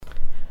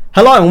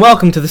Hello and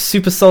welcome to the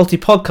Super Salty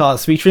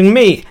Podcast featuring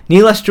me,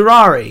 Neil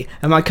Estirari,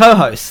 and my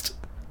co-host,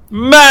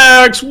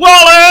 Max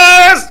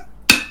Wallace!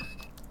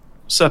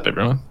 What's up,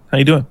 everyone? How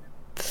you doing?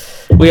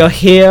 We are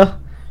here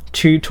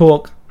to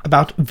talk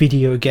about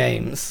video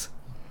games.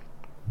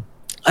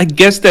 I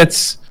guess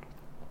that's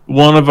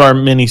one of our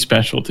many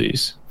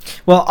specialties.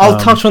 Well, I'll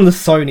touch on the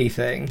Sony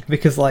thing,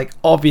 because,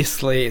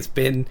 obviously it's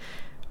been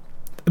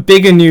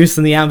bigger news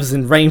than the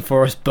Amazon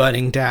rainforest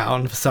burning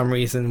down for some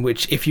reason,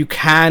 which if you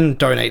can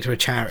donate to a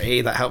charity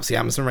that helps the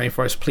Amazon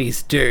rainforest,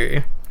 please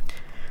do.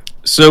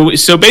 So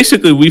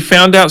basically we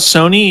found out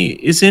Sony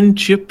is in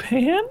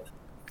Japan?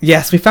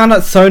 Yes, we found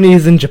out Sony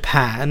is in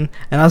Japan,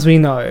 and as we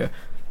know,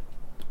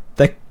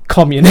 they're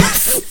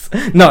communists.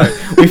 No,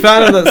 we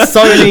found out that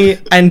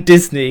Sony and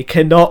Disney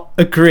cannot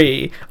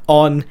agree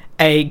on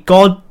a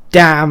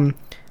goddamn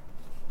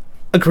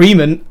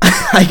agreement,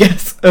 I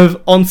guess,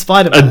 on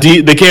Spider-Man.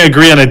 They can't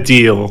agree on a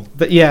deal.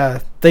 But yeah,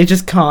 they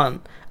just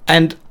can't.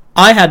 And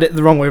I had it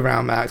the wrong way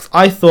around, Max.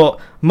 I thought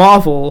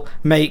Marvel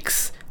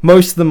makes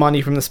most of the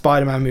money from the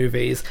Spider-Man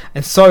movies,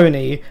 and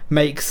Sony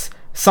makes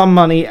some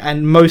money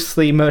and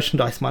mostly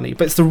merchandise money.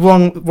 But it's the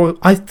wrong...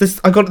 I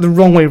got it the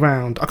wrong way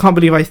around. I can't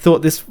believe I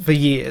thought this for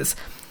years.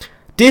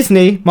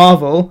 Disney,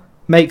 Marvel,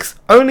 makes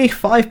only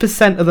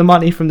 5% of the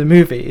money from the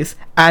movies,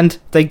 and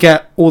they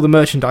get all the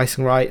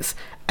merchandising rights.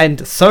 And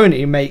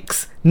Sony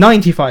makes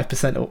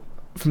 95%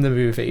 from the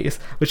movies,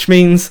 which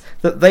means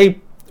that they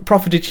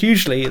profited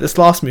hugely this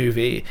last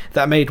movie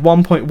that made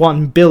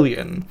 1.1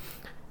 billion,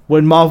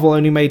 when Marvel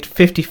only made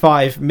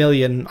 55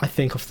 million, I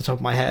think, off the top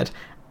of my head.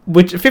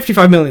 Which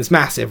 55 million is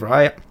massive,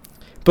 right?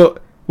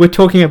 But we're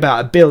talking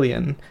about a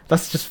billion.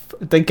 That's just,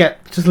 they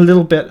get just a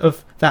little bit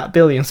of that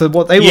billion. So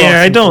what they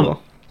were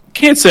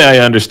can't say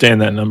I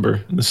understand that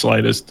number in the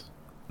slightest.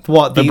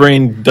 What the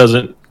brain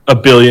doesn't. A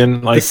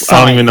billion, I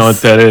don't even know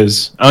what that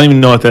is.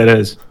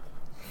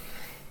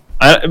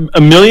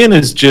 A million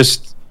is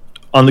just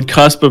on the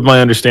cusp of my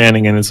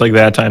understanding, and it's like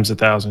that times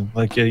 1,000.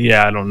 I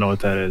don't know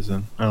what that is,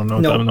 and I don't know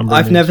what that number is.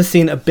 I've never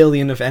seen a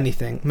billion of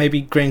anything.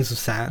 Maybe grains of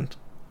sand.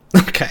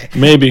 Okay.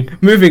 Maybe.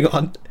 Moving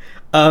on.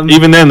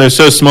 Even then, they're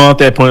so small at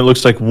that point, it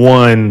looks like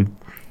one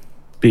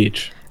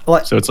beach.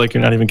 So it's like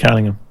you're not even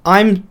counting them.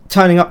 I'm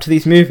turning up to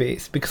these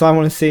movies because I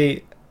want to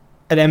see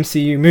an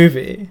MCU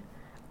movie.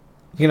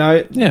 You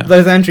know,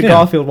 those Andrew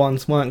Garfield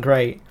ones weren't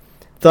great.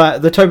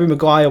 The Tobey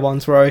Maguire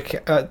ones were okay.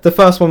 The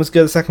first one was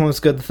good, the second one was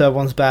good, the third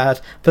one's bad.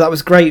 But that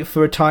was great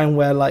for a time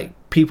where,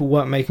 people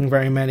weren't making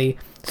very many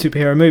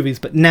superhero movies.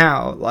 But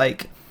now,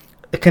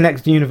 a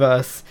connected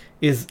universe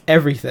is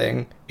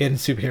everything in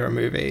superhero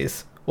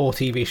movies or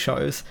TV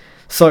shows.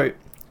 So,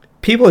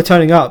 people are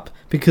turning up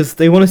because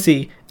they want to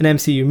see an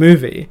MCU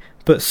movie,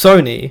 but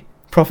Sony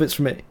profits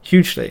from it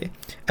hugely.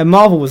 And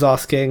Marvel was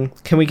asking,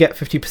 can we get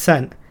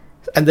 50%?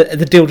 And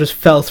the deal just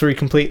fell through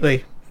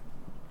completely.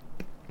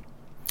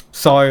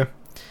 So,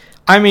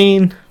 I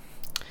mean,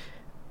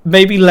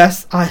 maybe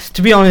less...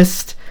 to be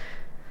honest,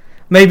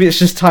 maybe it's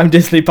just time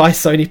Disney buys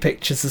Sony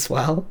Pictures as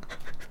well.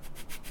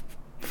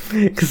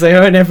 Because they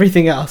own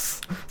everything else.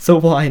 So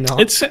why not?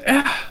 It's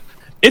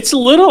a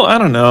little... I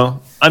don't know.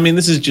 I mean,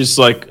 this is just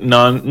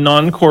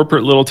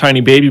non-corporate little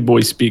tiny baby boy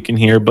speaking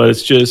here, but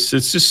it's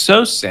just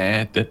so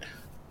sad that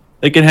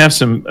they can have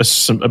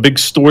a big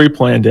story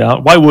planned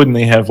out. Why wouldn't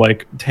they have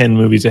 10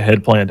 movies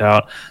ahead planned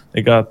out?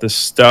 They got this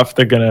stuff.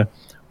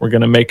 We're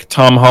gonna make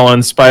Tom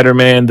Holland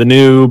Spider-Man the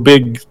new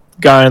big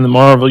guy in the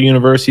Marvel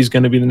universe. He's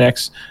gonna be the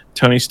next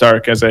Tony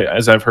Stark, as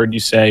I've heard you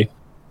say,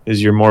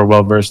 because you're more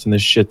well versed in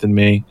this shit than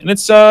me. And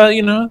it's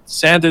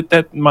sad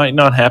that might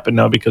not happen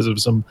now because of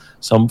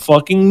some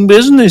fucking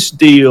business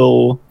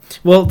deal.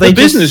 Well, the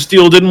business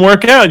deal didn't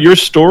work out. Your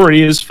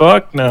story is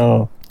fucked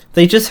now.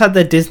 They just had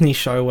their Disney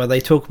show where they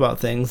talk about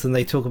things, and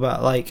they talk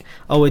about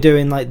we're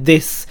doing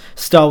this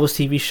Star Wars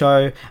TV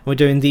show, and we're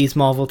doing these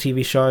Marvel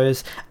TV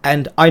shows,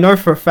 and I know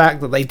for a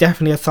fact that they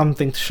definitely had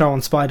something to show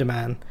on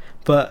Spider-Man,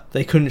 but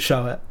they couldn't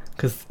show it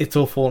because it's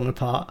all fallen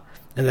apart,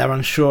 and they're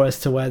unsure as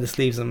to where this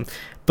leaves them.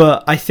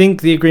 But I think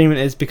the agreement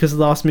is because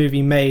the last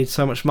movie made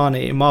so much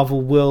money,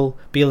 Marvel will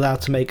be allowed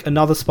to make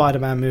another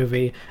Spider-Man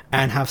movie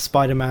and have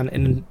Spider-Man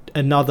in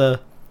another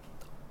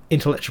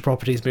intellectual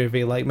properties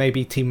movie,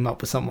 maybe team him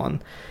up with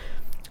someone.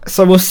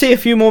 So we'll see a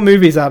few more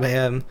movies out of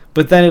him,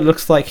 but then it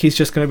looks like he's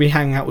just going to be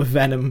hanging out with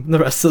Venom the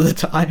rest of the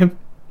time.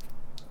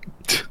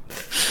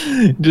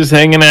 Just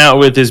hanging out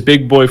with his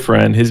big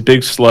boyfriend, his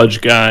big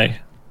sludge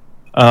guy,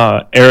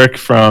 Eric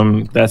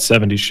from That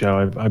 70s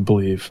Show, I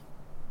believe.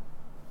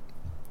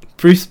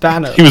 Bruce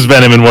Banner. He was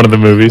Venom in one of the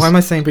movies. Why am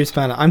I saying Bruce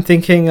Banner? I'm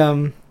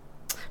thinking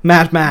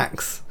Mad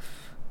Max.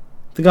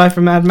 The guy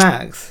from Mad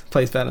Max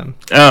plays Venom.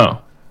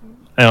 Oh.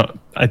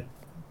 I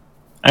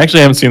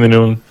actually haven't seen the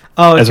new one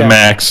as a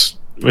Max.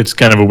 It's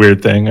kind of a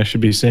weird thing. I should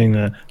be seeing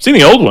that. I've seen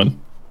the old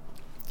one.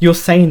 You're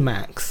sane,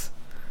 Max.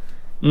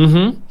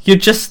 Mm-hmm. You're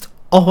just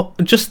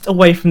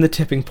away from the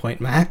tipping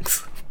point,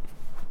 Max.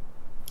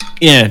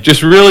 Yeah,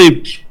 just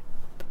really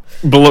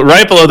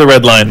right below the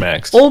red line,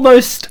 Max.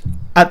 Almost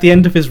at the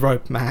end of his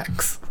rope,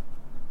 Max.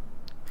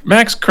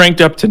 Max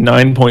cranked up to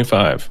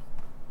 9.5.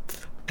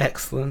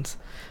 Excellent.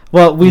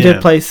 Well, we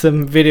did play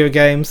some video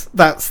games.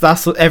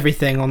 That's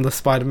everything on the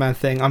Spider-Man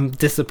thing. I'm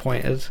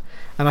disappointed,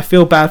 and I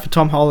feel bad for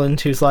Tom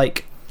Holland, who's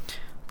like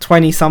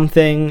 20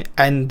 something,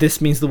 and this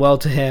means the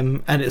world to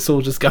him, and it's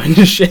all just going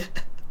to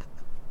shit.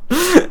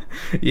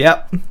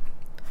 Yep.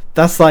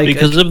 That's like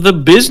because of the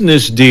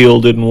business deal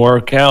didn't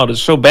work out.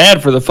 It's so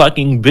bad for the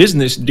fucking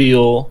business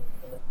deal.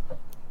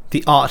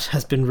 The art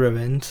has been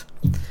ruined.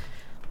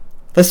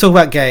 Let's talk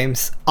about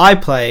games. I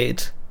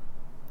played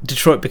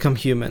Detroit Become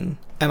Human,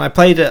 and I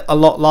played it a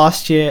lot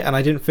last year, and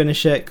I didn't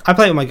finish it. I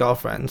played it with my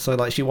girlfriend, so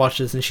like she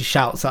watches and she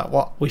shouts at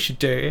what we should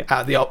do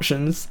out of the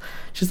options.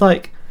 She's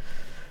like,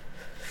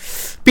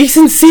 be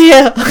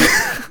sincere.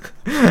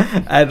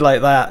 And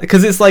like that,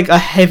 because it's like a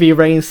Heavy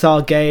Rain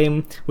style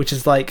game, which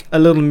is like a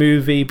little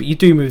movie, but you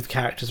do move the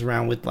characters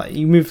around with like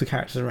you move the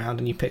characters around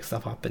and you pick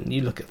stuff up and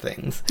you look at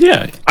things.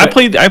 Yeah, I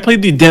played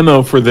the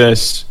demo for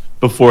this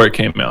before it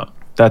came out.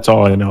 That's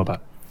all I know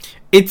about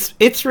it.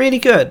 It's really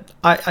good.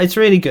 It's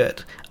really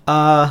good.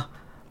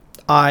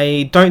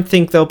 I don't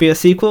think there'll be a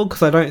sequel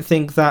because I don't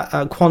think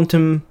that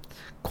Quanta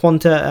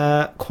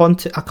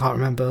I can't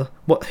remember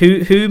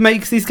who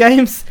makes these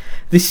games.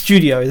 The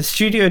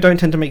studio don't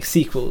tend to make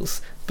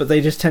sequels, but they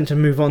just tend to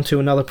move on to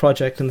another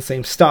project in the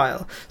same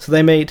style. So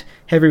they made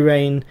Heavy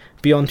Rain,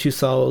 Beyond Two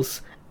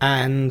Souls,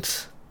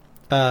 and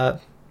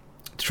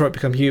Detroit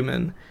Become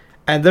Human,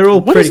 and they're all.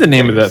 What is the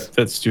name of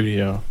that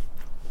studio?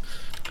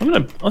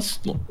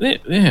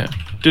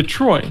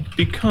 Detroit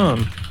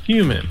Become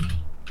Human.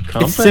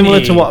 Company. It's similar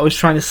to what I was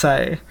trying to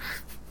say.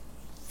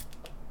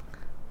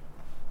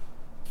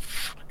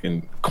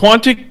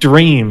 Quantic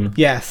Dream.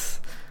 Yes.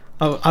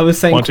 Oh, I was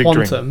saying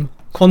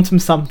Quantum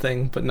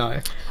something, but no.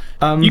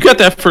 You got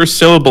that first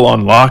syllable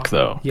on lock,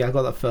 though. Yeah, I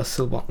got that first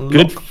syllable on lock.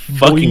 Good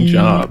fucking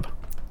job.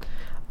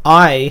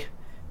 I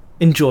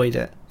enjoyed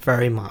it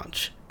very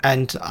much,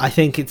 and I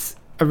think it's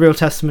a real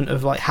testament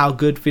of like how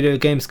good video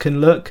games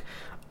can look.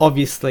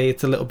 Obviously,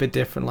 it's a little bit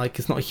different. Like,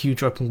 it's not a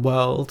huge open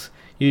world.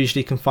 You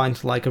usually confined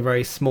to like a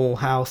very small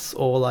house,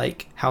 or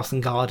like house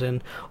and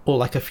garden, or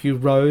like a few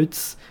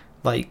roads.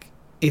 Like,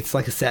 it's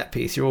like a set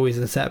piece. You're always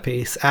in a set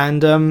piece,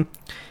 and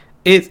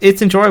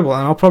it's enjoyable.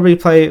 And I'll probably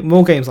play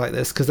more games like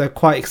this because they're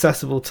quite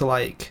accessible to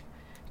like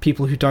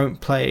people who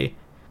don't play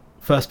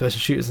first-person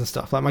shooters and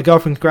stuff. Like, my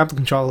girlfriend can grab the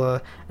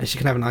controller and she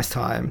can have a nice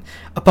time.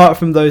 Apart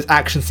from those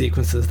action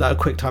sequences that are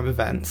quick time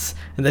events,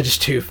 and they're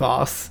just too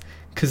fast.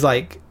 Because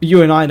like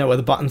you and I know where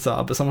the buttons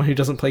are, but someone who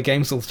doesn't play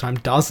games all the time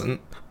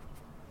doesn't.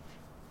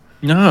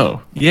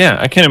 No, yeah,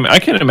 I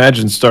can't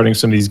imagine starting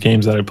some of these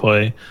games that I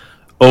play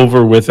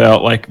over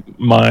without like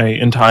my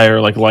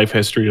entire like life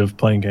history of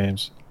playing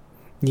games.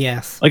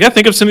 Yes. Like, I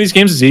think of some of these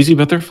games as easy,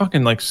 but they're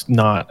fucking like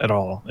not at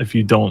all if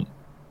you don't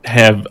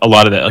have a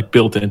lot of that like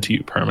built into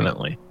you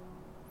permanently.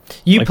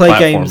 You like play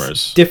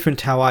games different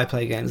to how I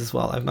play games as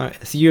well, I've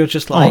noticed. You're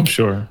just like, I'm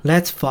sure.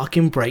 Let's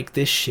fucking break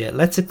this shit.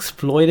 Let's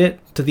exploit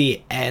it to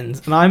the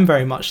end. And I'm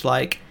very much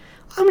like,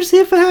 I'm just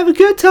here for have a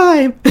good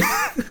time.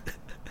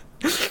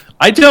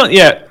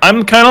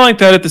 I'm kind of like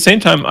that at the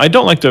same time. I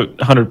don't like to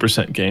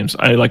 100% games.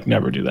 I like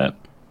never do that.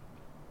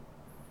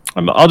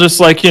 I'll just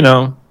like,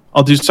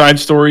 I'll do side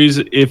stories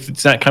if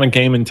it's that kind of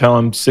game until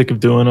I'm sick of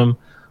doing them.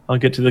 I'll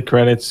get to the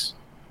credits.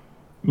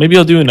 Maybe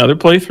I'll do another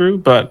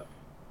playthrough, but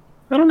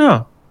I don't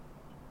know.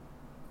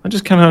 I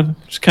just kind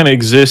of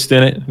exist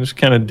in it. Just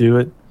kind of do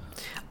it.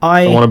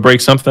 I want to break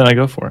something, I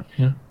go for it.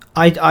 Yeah.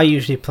 I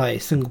usually play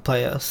single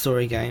player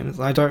story games.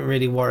 I don't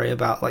really worry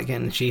about like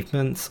getting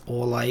achievements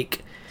or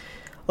like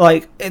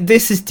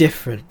this is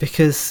different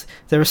because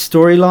there are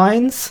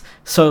storylines.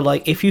 So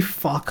like if you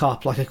fuck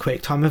up like a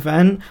quick time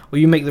event or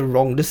you make the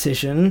wrong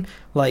decision,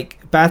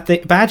 like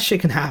bad shit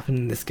can happen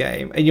in this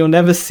game, and you'll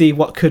never see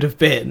what could have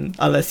been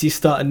unless you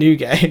start a new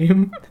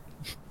game.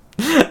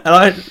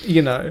 And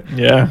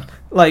yeah.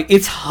 Like,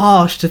 it's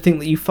harsh to think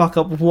that you fuck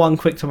up one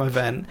quick time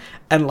event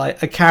and,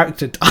 like, a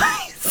character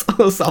dies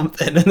or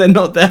something and they're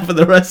not there for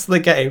the rest of the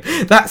game.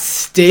 That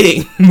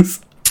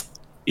stings.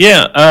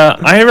 Yeah,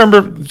 I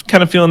remember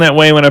kind of feeling that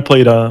way when I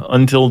played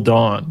Until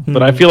Dawn.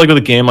 But I feel like with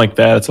a game like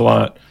that, it's a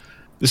lot...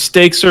 The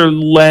stakes are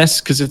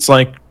less because it's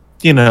like,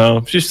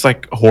 it's just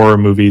like a horror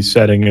movie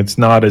setting. It's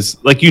not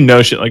as... Like,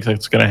 shit like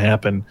that's going to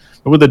happen.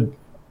 But with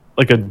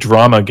a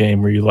drama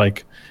game where you,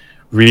 like,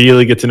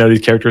 really get to know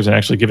these characters and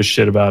actually give a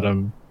shit about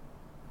them,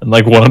 and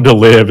like want them to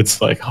live,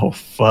 it's like, oh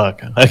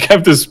fuck, I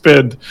have to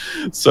spend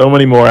so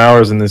many more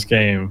hours in this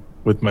game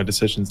with my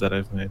decisions that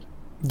I've made.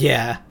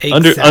 Yeah,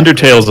 exactly.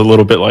 Undertale's a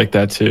little bit like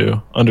that too.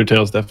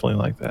 Undertale's definitely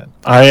like that.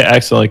 I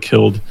accidentally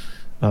killed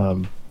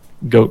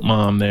Goat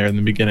Mom there in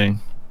the beginning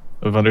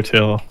of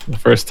Undertale the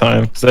first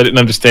time because I didn't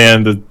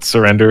understand the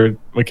surrender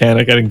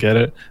mechanic. I didn't get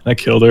it, and I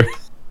killed her.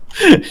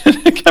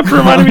 It kept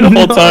reminding me the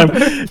whole time.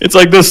 It's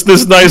like this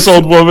nice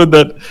old woman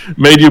that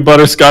made you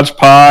butterscotch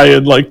pie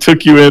and like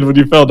took you in when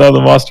you fell down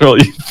the monster hole.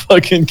 You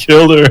fucking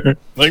killed her.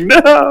 Like,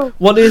 no.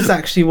 What is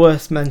actually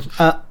worth mentioning?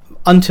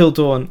 Until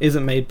Dawn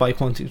isn't made by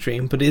Quantic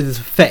Dream, but it is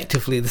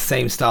effectively the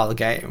same style of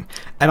game.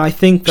 And I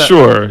think that...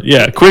 Sure,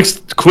 yeah.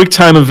 Quick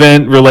time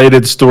event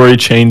related, story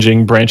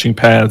changing, branching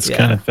paths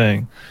kind of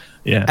thing.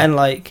 Yeah. And,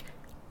 like,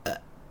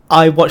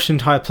 I watched an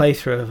entire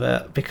playthrough of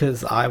it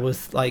because I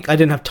was, like... I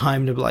didn't have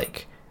time to,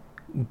 like,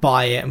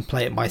 buy it and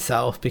play it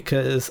myself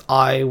because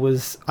I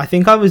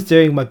think I was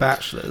doing my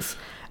bachelor's.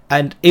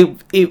 And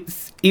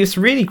it's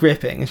really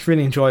gripping. It's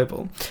really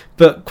enjoyable.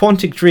 But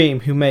Quantic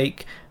Dream, who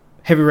make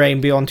Heavy Rain,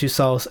 Beyond Two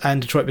Souls,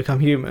 and Detroit Become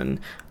Human,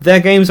 their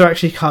games are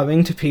actually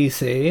coming to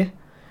PC,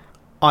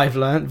 I've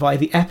learnt, via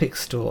the Epic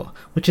Store,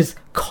 which is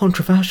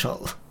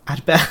controversial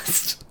at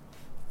best.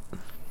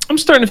 I'm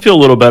starting to feel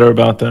a little better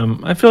about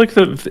them. I feel like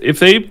if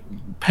they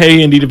pay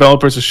indie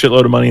developers a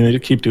shitload of money and they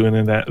keep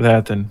doing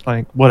that, then,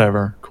 like,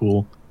 whatever,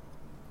 cool.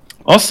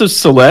 Also,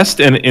 Celeste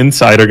and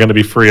Inside are going to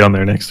be free on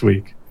there next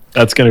week.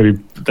 That's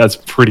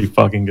pretty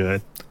fucking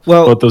good.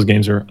 Well, both those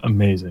games are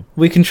amazing.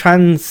 We can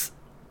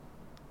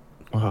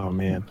Oh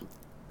man,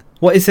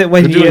 what is it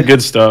when they're doing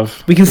good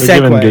stuff? We can They're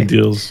segue. Giving good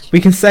deals. We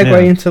can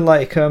segue into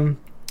like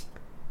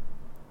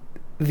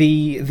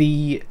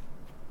the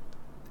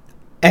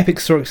Epic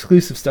Store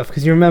exclusive stuff,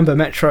 because you remember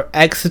Metro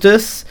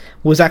Exodus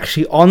was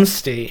actually on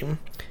Steam,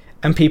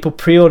 and people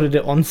pre-ordered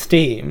it on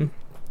Steam,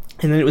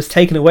 and then it was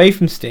taken away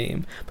from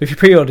Steam. But if you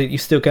pre-order it, you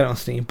still get it on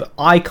Steam. But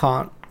I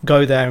can't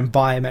go there and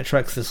buy Metro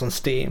Exodus on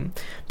Steam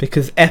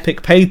because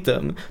Epic paid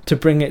them to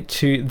bring it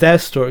to their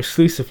store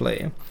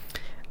exclusively,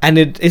 and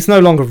it's no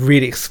longer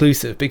really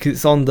exclusive because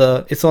it's on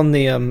the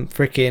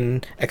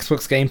freaking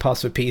Xbox Game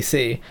Pass for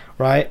PC,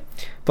 right?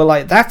 But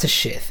like, that's a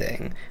shit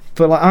thing.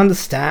 But like, I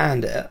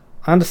understand it.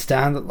 I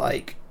understand that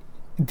like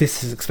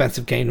this is an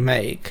expensive game to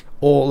make,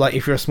 or like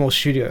if you're a small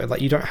studio,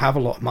 like you don't have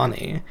a lot of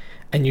money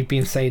and you'd be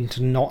insane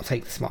to not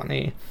take this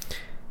money.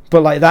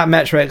 But like that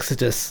Metro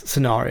Exodus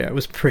scenario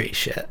was pretty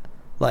shit.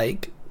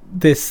 Like,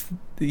 this,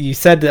 you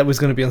said that it was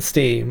going to be on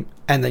Steam,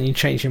 and then you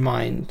changed your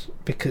mind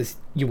because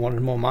you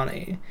wanted more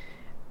money.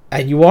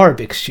 And you are a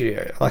big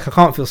studio. Like, I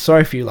can't feel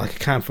sorry for you like I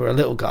can for a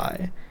little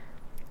guy.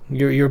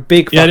 You're a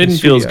big fucking I didn't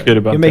studio. feel as good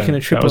about You're making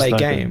that. a AAA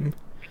game.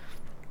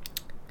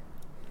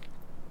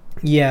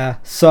 Yeah,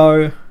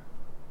 so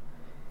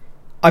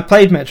I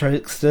played Metro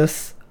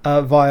Exodus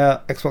via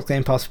Xbox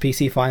Game Pass for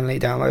PC, finally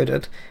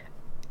downloaded.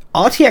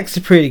 RTX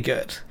is pretty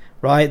good,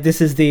 right? This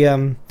is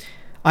the...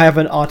 I have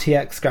an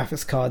RTX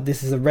graphics card.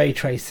 This is a ray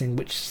tracing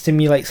which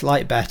simulates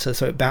light better,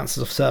 so it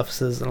bounces off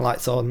surfaces and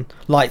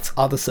lights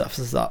other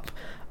surfaces up.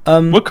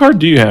 What card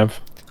do you have?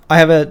 I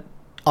have a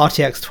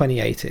RTX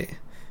 2080.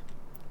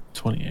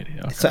 2080.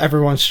 Okay. So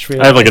everyone's just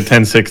realized. I have like a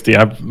 1060.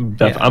 I'm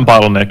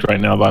bottlenecked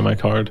right now by my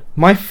card.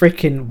 My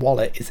freaking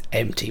wallet is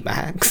empty,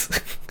 Max.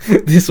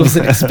 This was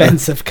an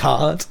expensive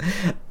card,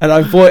 and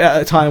I bought it at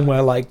a time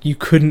where like you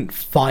couldn't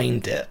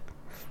find it.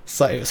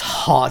 So it was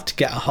hard to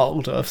get a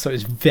hold of, so it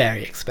was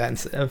very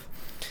expensive.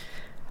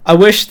 I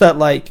wish that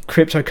like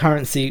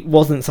cryptocurrency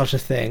wasn't such a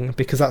thing,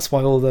 because that's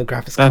why all the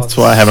graphics cards That's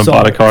why I haven't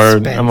bought a card.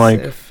 expensive. I'm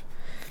like,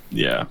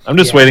 I'm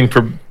just waiting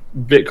for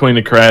Bitcoin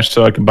to crash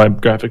so I can buy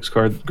graphic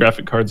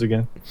cards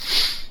again.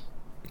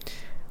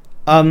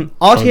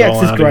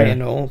 RTX is great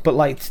and all, but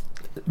like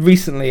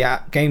recently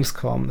at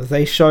Gamescom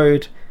they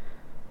showed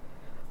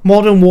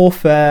Modern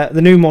Warfare,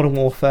 the new Modern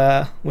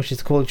Warfare, which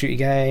is a Call of Duty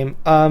game,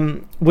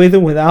 with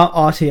and without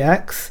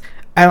RTX,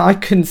 and I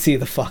couldn't see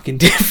the fucking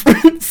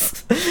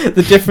difference.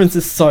 The difference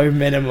is so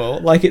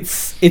minimal. Like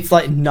it's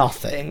like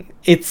nothing.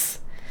 It's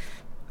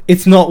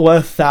not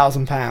worth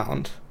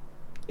 £1,000.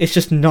 It's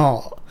just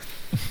not.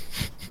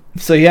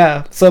 So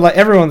yeah. So like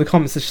everyone in the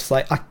comments is just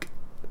like,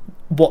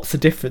 what's the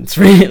difference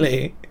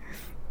really?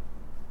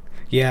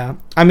 Yeah.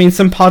 I mean,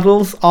 some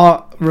puddles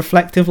are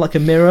reflective like a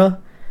mirror.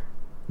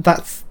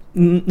 That's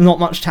not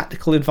much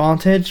tactical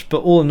advantage, but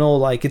all in all,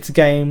 like, it's a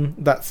game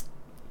that's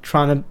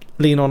trying to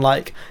lean on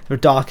like the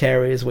dark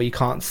areas where you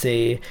can't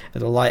see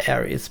and the light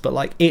areas, but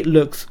like it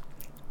looks,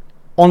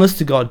 honest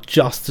to God,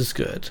 just as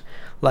good.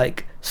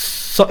 Like,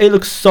 so it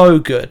looks so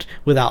good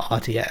without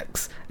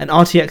RTX, and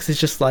RTX is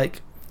just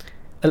like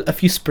a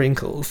few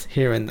sprinkles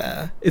here and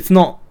there. It's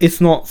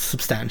not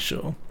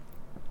substantial.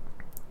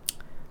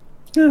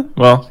 Yeah,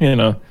 well,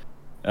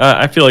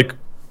 I feel like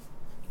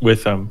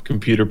with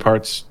computer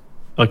parts,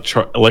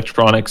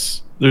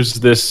 electronics, there's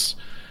this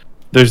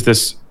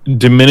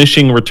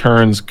diminishing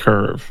returns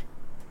curve.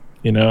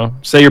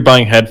 Say you're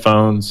buying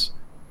headphones,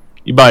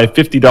 you buy a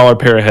 $50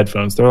 pair of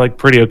headphones. They're like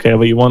pretty okay,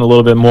 but you want a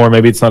little bit more.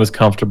 Maybe it's not as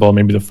comfortable.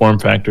 Maybe the form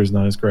factor is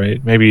not as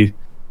great. Maybe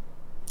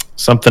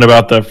something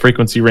about the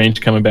frequency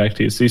range coming back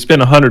to you. So you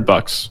spend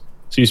 $100.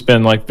 So you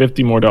spend like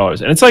 $50 more,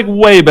 and it's like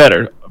way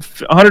better.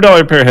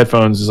 $100 pair of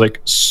headphones is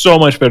like so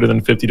much better than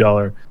a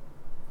 $50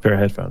 pair of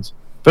headphones.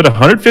 But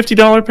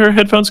 $150 pair of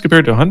headphones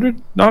compared to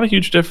 $100, not a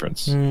huge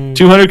difference.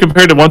 $200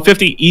 compared to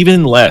 $150,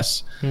 even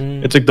less.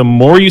 It's like the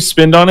more you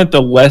spend on it,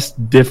 the less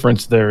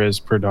difference there is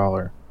per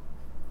dollar.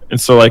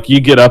 And so like you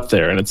get up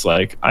there, and it's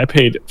like, I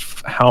paid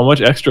how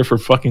much extra for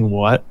fucking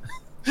what?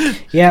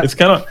 Yeah, it's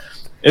kind of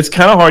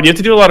hard. You have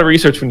to do a lot of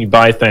research when you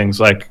buy things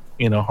like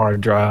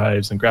hard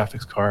drives and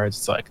graphics cards.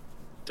 It's like,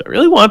 do I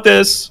really want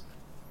this?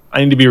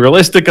 I need to be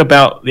realistic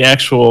about the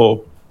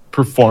actual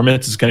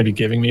performance it's going to be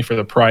giving me for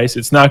the price.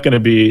 It's not going to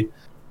be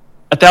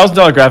 $1,000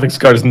 graphics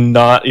card is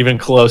not even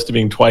close to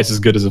being twice as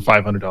good as a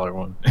 $500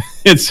 one.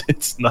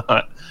 It's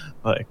not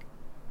like.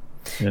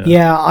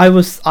 Yeah,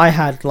 I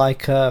had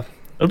like a.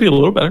 It'll be a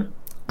little better.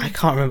 I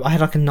can't remember. I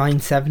had like a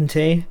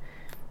 970,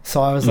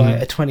 so I was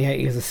like a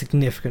 2080 is a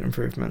significant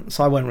improvement.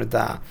 So I went with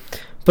that.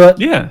 But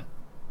yeah,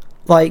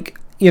 like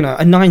a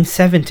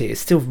 970 is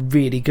still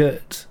really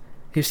good.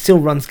 It still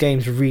runs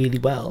games really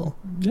well.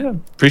 Yeah,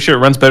 pretty sure it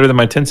runs better than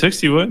my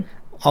 1060 would.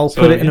 I'll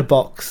put it in a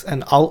box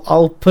and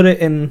I'll put it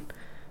in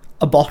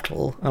a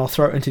bottle and I'll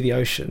throw it into the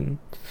ocean,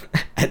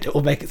 and it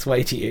will make its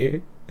way to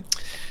you.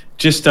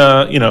 Just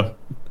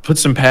put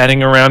some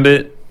padding around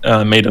it,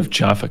 made of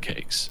Jaffa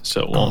cakes,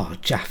 so it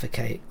won't. Jaffa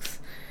cakes.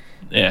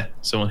 Yeah,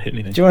 so it won't hit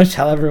anything. Do you want to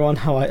tell everyone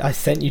how I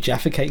sent you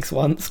Jaffa cakes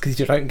once because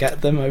you don't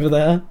get them over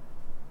there?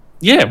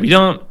 Yeah, we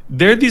don't.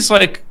 They're these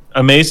like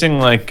amazing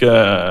like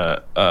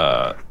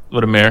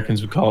what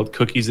Americans would call it,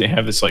 cookies. They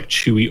have this like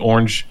chewy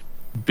orange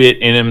bit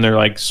in them. They're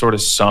like sort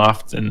of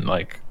soft and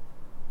like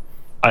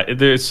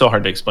it's so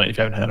hard to explain if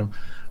you haven't had them,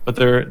 but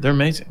they're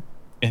amazing.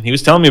 And he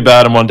was telling me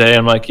about them one day.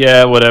 I'm like,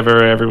 yeah,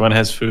 whatever. Everyone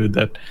has food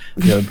that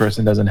the other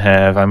person doesn't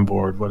have. I'm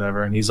bored,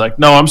 whatever. And he's like,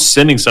 no, I'm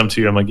sending some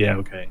to you. I'm like, yeah,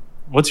 okay.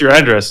 What's your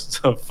address?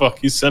 Oh, fuck,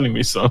 he's sending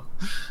me some.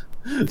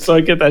 So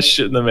I get that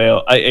shit in the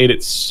mail. I ate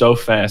it so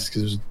fast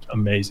because it was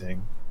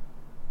amazing.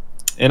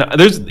 And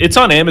it's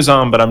on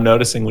Amazon, but I'm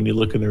noticing when you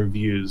look in the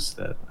reviews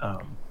that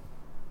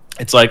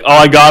it's like, oh,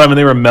 I got them and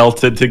they were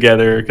melted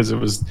together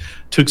because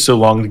took so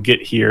long to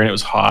get here and it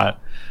was hot.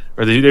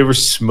 Or they were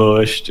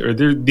smushed, or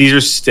these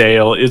are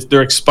stale.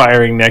 They're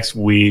expiring next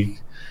week.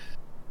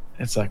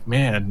 It's like,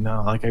 man,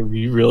 no, like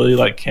you really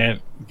like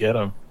can't get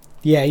them.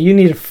 Yeah, you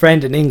need a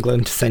friend in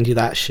England to send you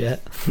that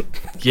shit.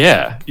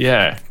 Yeah.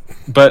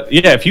 But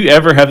yeah, if you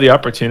ever have the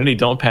opportunity,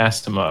 don't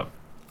pass them up.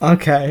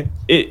 Okay.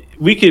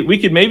 We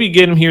could maybe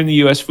get them here in the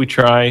U.S. if we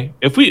try.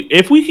 If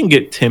we can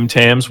get Tim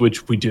Tams,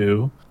 which we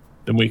do,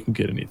 then we can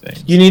get anything.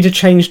 You need to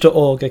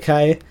change.org,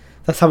 okay?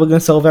 That's how we're going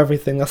to solve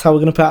everything. That's how we're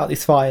going to put out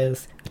these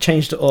fires.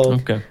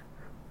 Change.org. Okay.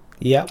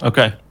 Yep.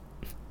 Okay.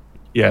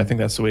 Yeah, I think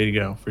that's the way to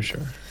go for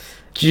sure.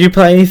 Did you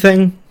play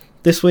anything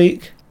this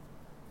week?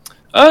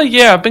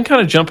 Yeah, I've been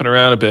kind of jumping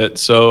around a bit.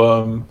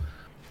 So,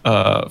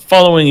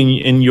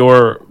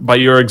 following by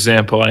your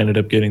example, I ended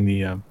up getting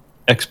the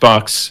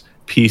Xbox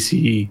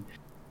PC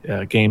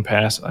Game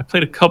Pass. I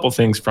played a couple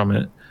things from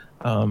it.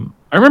 I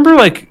remember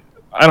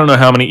I don't know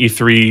how many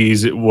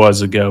E3s it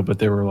was ago, but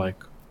there were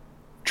like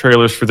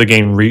trailers for the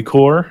game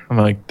Recore. I'm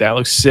like, that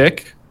looks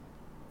sick.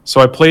 So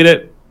I played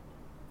it.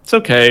 It's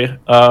okay.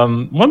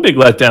 One big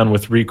letdown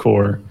with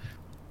Recore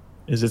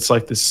is it's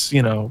like this,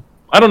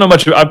 I don't know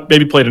much. I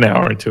maybe played an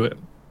hour into it.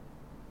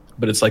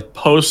 But it's like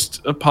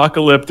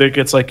post-apocalyptic.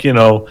 It's like,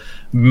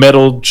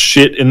 metal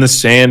shit in the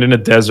sand in a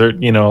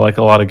desert. Like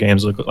a lot of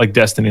games look like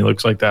Destiny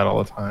looks like that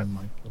all the time.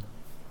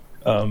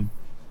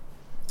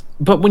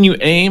 But when you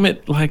aim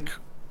at like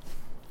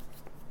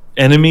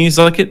enemies,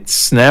 like it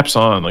snaps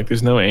on. Like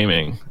there's no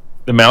aiming.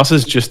 The mouse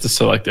is just to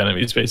select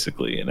enemies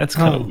basically, and that's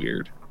kind of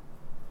weird.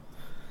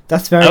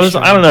 That's very. I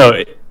don't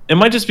know. It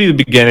might just be the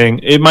beginning.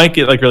 It might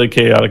get like really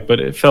chaotic, but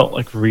it felt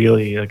like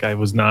really like I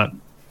was not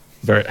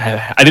very.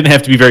 I didn't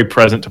have to be very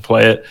present to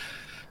play it.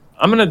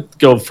 I'm gonna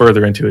go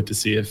further into it to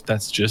see if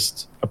that's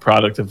just a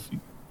product of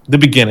the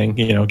beginning.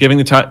 Giving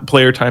the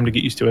player time to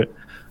get used to it.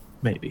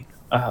 Maybe.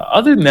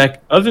 Other than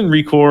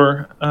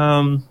Recore,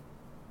 I've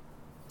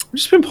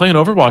just been playing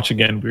Overwatch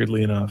again.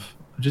 Weirdly enough,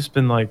 I've just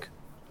been like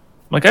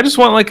I just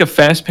want like a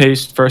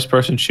fast-paced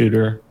first-person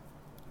shooter.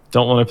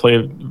 Don't want to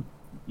play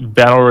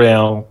Battle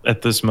Royale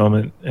at this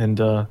moment, and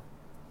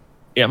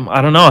yeah,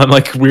 I don't know. I'm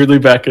like weirdly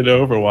back into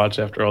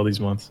Overwatch after all these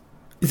months.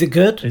 Is it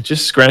good? It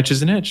just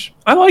scratches an itch.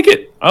 I like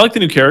it. I like the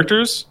new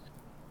characters.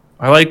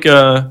 I like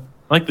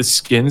the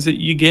skins that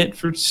you get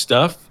for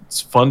stuff. It's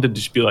fun to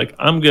just be like,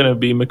 I'm gonna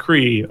be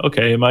McCree.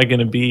 Okay, am I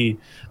gonna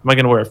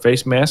wear a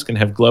face mask and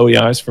have glowy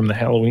eyes from the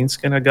Halloween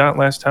skin I got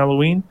last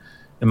Halloween?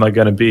 Am I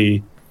gonna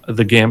be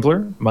the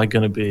gambler? Am I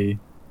gonna be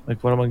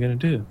like, what am I gonna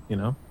do?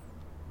 You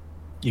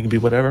can be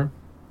whatever.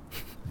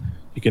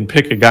 You can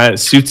pick a guy that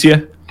suits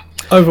you.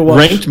 Overwatch.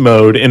 Ranked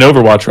mode in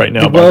Overwatch right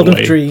now, by the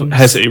way,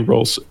 has a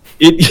role.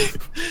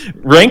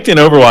 Ranked in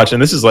Overwatch,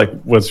 and this is like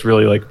what's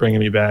really like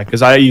bringing me back,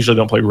 because I usually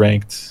don't play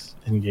ranked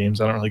in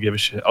games. I don't really give a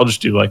shit. I'll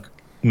just do like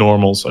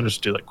normals. I'll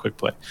just do like quick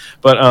play.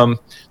 But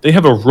they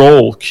have a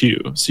role queue,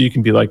 so you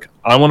can be like,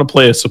 I want to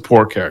play a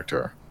support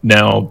character.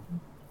 Now,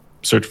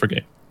 search for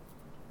game.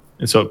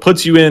 And so it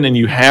puts you in, and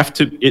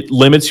it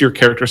limits your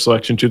character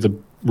selection to the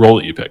role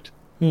that you picked.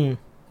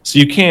 So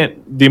you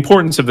can't. The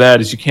importance of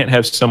that is you can't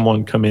have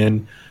someone come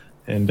in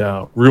and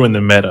ruin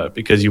the meta,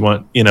 because you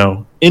want,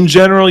 in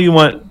general, you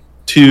want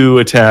 2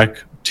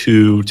 attack,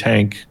 2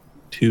 tank,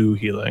 2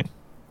 healing,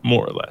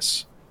 more or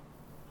less.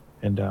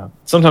 And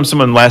sometimes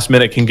someone last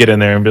minute can get in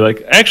there and be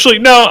like, actually,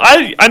 no,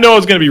 I know I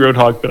was going to be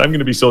Roadhog, but I'm going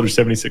to be Soldier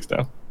 76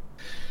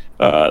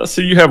 now.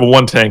 So you have a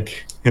 1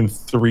 tank and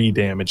 3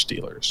 damage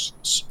dealers.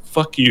 So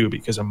fuck you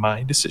because of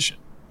my decision.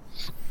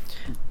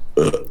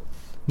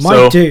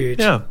 Dude.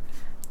 Yeah.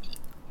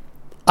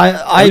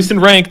 At least in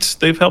ranked,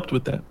 they've helped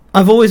with that.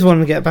 I've always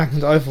wanted to get back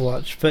into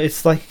Overwatch, but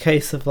it's like a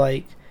case of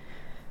like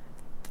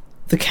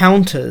the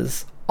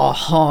counters are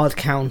hard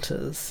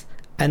counters,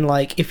 and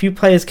like if you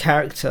play as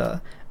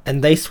character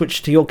and they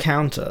switch to your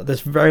counter,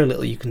 there's very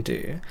little you can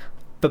do.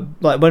 But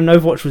like when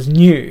Overwatch was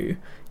new,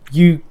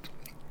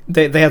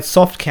 they had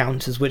soft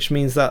counters, which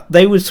means that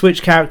they would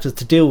switch characters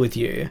to deal with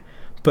you,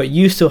 but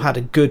you still had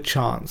a good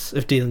chance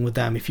of dealing with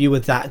them if you were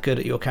that good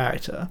at your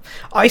character.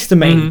 I used to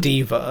main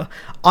D.Va.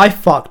 I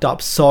fucked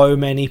up so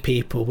many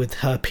people with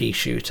her pea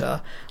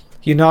shooter.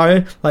 You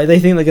know, like they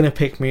think they're gonna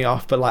pick me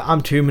off, but like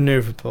I'm too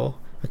maneuverable.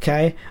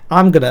 Okay,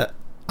 I'm gonna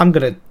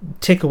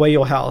tick away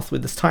your health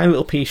with this tiny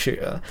little pea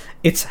shooter.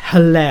 It's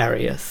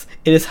hilarious.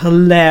 It is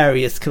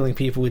hilarious killing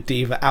people with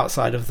D.Va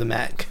outside of the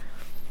mech.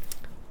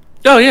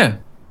 Oh yeah,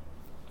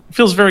 it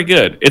feels very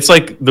good. It's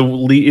like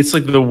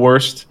the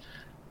worst.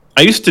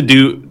 I used to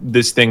do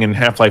this thing in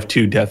Half-Life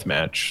 2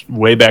 Deathmatch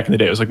way back in the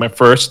day. It was like my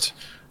first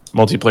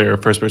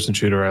multiplayer first-person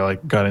shooter I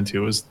like got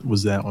into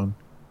was that one,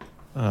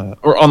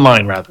 or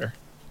online rather.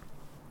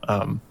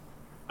 I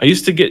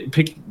used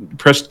to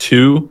press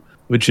 2,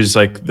 which is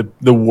like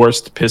the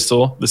worst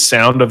pistol. The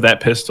sound of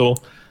that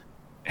pistol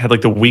had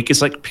like the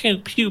weakest, like pew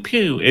pew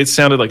pew. It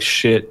sounded like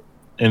shit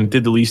and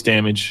did the least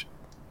damage.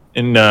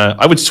 And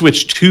I would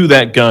switch to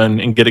that gun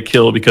and get a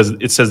kill because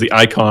it says the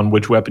icon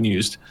which weapon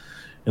used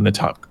in the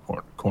top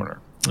corner.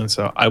 And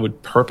so I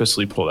would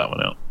purposely pull that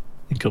one out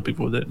and kill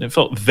people with it. And it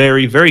felt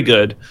very, very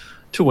good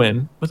to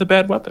win with a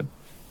bad weapon,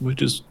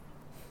 which is,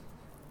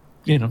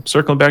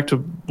 circling back to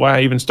why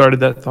I even started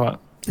that thought.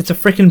 It's a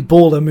freaking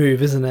baller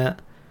move, isn't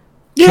it?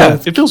 Yeah,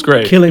 it feels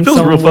great. Killing it feels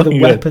someone with a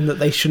good. weapon that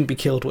they shouldn't be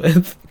killed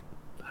with.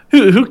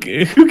 Who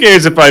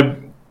cares if I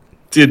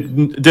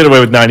did away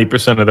with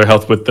 90% of their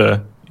health with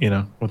the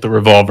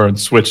revolver and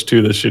switch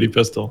to the shitty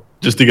pistol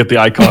just to get the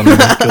icon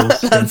and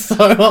kills. That's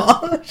so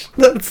harsh.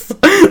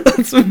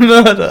 That's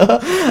murder.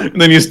 And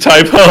then you just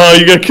type, "Oh,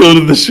 you got killed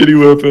with the shitty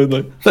weapon."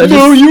 Like,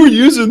 no, you were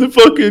using the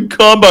fucking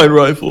combine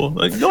rifle.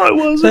 Like, no, I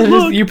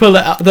wasn't. You pull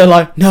it out. They're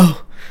like, no,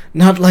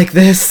 not like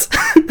this.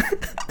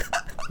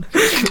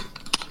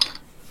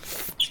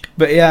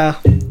 But yeah,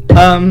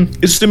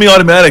 it's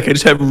semi-automatic. I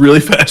just have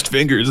really fast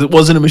fingers. It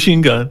wasn't a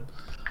machine gun.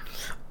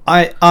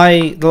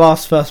 The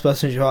last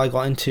first-person shooter I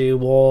got into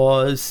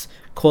was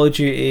Call of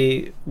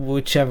Duty,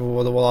 whichever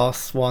the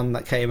last one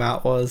that came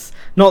out was.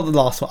 Not the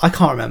last one, I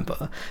can't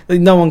remember.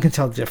 No one can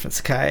tell the difference,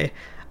 okay?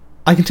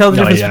 I can tell the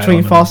difference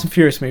between Fast and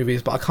Furious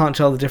movies, but I can't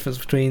tell the difference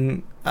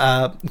between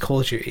Call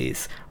of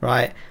Duties,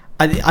 right?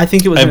 I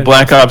think it was... I have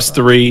Black Ops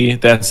 3,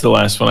 that's the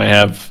last one I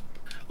have.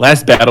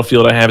 Last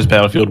Battlefield I have is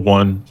Battlefield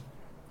 1.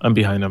 I'm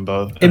behind them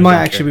both. It might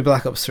actually be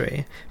Black Ops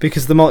 3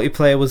 because the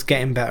multiplayer was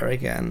getting better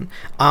again.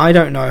 I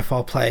don't know if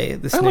I'll play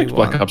this new one. I liked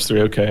Black Ops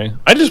 3, okay.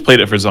 I just played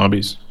it for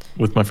zombies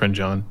with my friend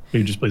John.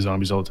 We just play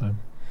zombies all the time.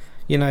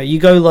 You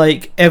go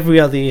like every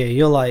other year,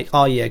 you're like,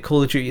 oh yeah,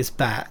 Call of Duty is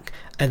back.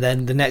 And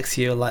then the next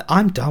year, you're like,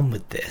 I'm done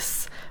with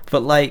this.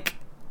 But like,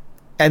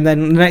 and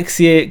then the next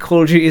year,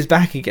 Call of Duty is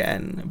back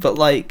again. But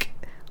like,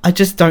 I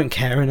just don't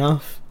care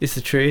enough, is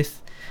the truth.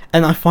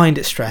 And I find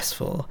it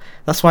stressful.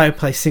 That's why I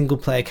play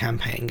single-player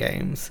campaign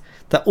games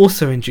that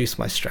also induce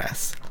my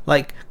stress.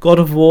 Like God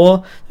of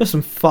War, there's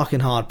some fucking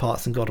hard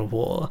parts in God of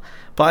War,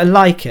 but I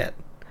like it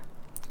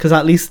because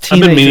at least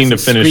teenagers. I've been meaning to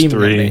finish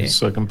 3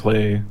 so I can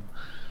play.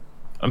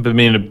 I've been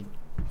meaning to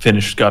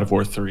finish God of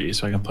War 3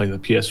 so I can play the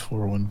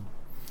PS4 one.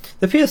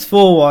 The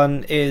PS4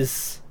 one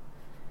is.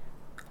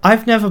 I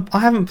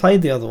haven't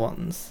played the other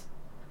ones.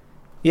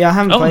 Yeah, I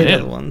haven't played the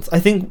other ones. I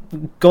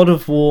think God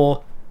of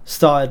War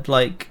started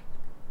like.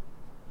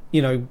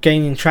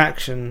 Gaining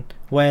traction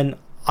when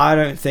I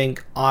don't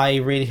think I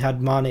really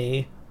had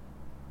money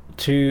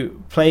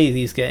to play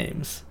these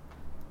games.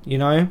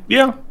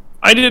 Yeah,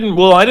 I didn't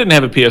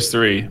have a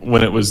PS3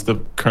 when it was the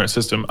current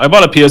system. I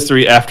bought a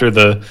PS3 after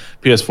the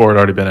PS4 had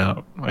already been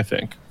out, I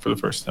think, for the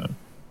first time.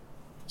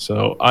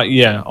 So,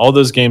 all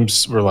those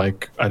games were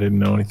like, I didn't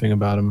know anything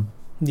about them.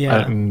 Yeah. I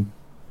didn't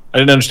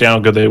understand how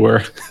good they were,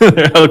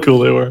 how cool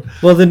they were.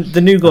 Well,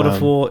 the new God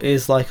of War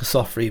is like a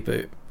soft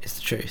reboot. It's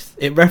the truth.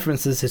 It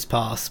references his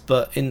past,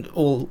 but in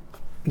all,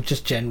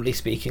 just generally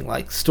speaking,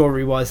 like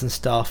story-wise and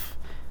stuff,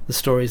 the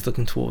story is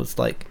looking towards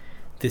like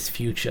this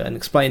future and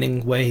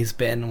explaining where he's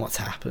been and what's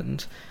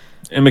happened.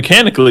 And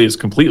mechanically, it's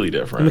completely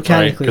different.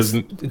 Mechanically, right? it's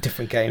a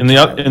different game.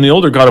 In the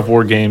older God of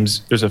War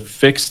games, there's a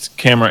fixed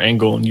camera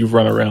angle, and you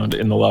run around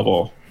in the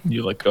level.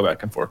 You like go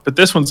back and forth. But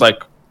this one's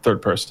like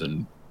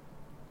third-person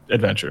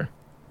adventure,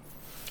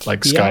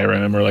 like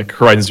Skyrim or like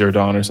Horizon Zero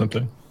Dawn or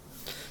something.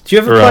 Do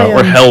you ever play...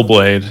 or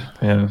Hellblade,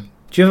 yeah.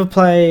 Do you ever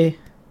play...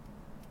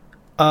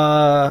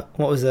 what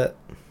was it?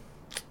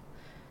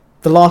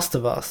 The Last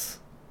of Us.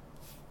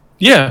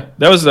 Yeah,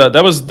 that was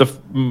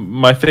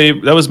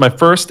my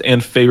first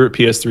and favorite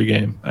PS3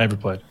 game I ever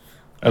played.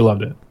 I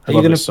loved it. I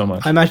loved it so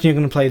much. I imagine you're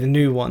going to play the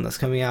new one that's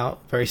coming out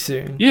very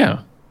soon.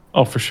 Yeah.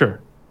 Oh, for sure.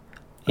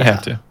 I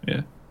have to,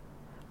 yeah.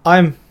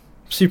 I'm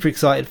super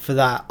excited for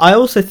that. I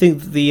also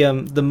think that the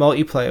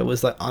multiplayer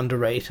was like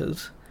underrated.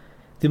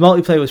 The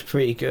multiplayer was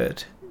pretty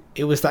good.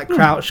 It was that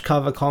crouch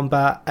cover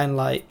combat, and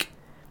like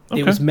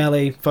it was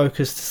melee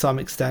focused to some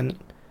extent.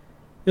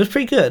 It was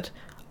pretty good.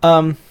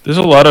 There's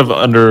a lot of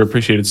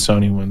underappreciated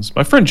Sony ones.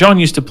 My friend John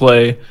used to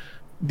play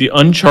the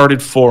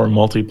Uncharted 4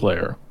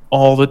 multiplayer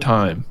all the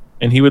time,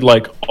 and he would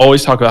like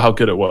always talk about how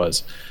good it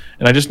was.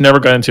 And I just never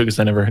got into it because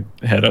I never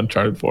had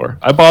Uncharted 4.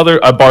 I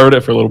borrowed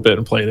it for a little bit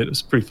and played it. It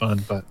was pretty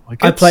fun, but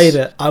like I played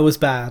it. I was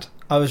bad.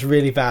 I was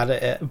really bad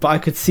at it, but I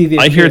could see the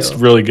appeal. I hear it's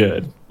really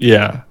good.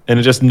 Yeah, and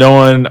it just no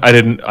one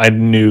I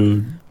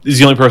knew. He's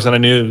the only person I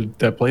knew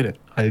that played it.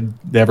 I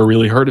never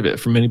really heard of it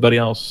from anybody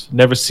else.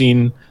 Never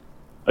seen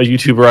a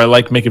YouTuber I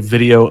like make a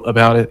video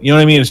about it. You know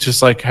what I mean? It's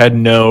just like had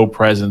no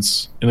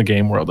presence in the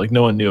game world. Like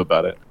no one knew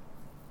about it.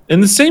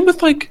 And the same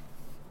with like,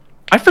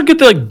 I forget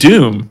that like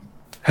Doom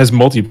has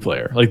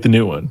multiplayer, like the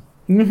new one.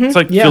 Mm-hmm, it's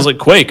like feels like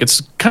Quake. It's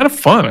kind of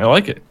fun. I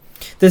like it.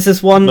 There's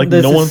this one like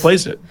no one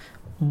plays it.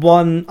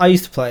 One I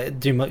used to play it,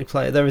 Doom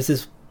multiplayer. There was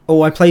this.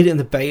 Oh, I played it in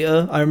the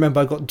beta. I remember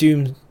I got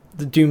the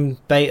Doom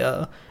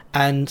beta,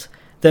 and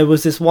there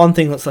was this one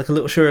thing that's like a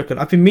little shuriken.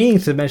 I've been meaning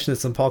to mention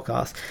this on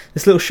podcast.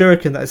 This little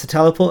shuriken that is a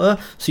teleporter,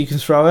 so you can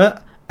throw it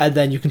and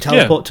then you can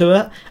teleport to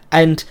it,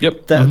 and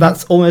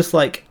that's almost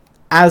like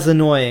as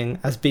annoying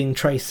as being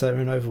Tracer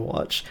in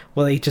Overwatch,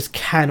 where they just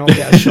cannot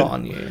get a shot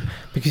on you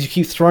because you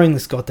keep throwing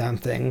this goddamn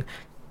thing,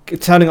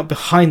 turning up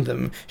behind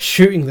them,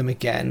 shooting them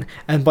again,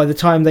 and by the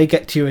time they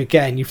get to you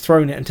again, you've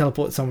thrown it and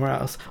teleported somewhere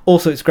else.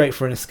 Also, it's great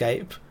for an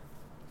escape.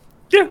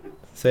 Yeah.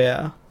 So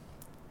yeah,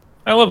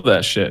 I love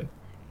that shit.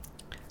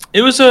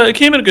 It was it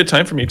came at a good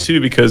time for me too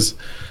because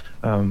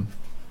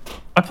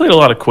I played a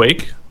lot of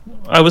Quake.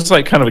 I was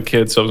like kind of a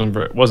kid, so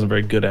I wasn't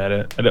very good at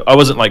it. I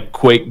wasn't like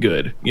Quake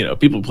good. You know,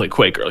 people who play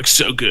Quake are like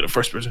so good at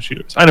first-person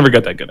shooters. I never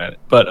got that good at it.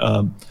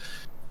 But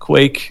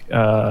Quake,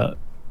 that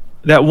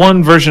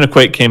one version of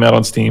Quake came out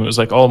on Steam. It was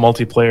like all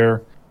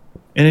multiplayer,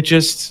 and it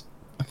just,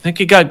 I think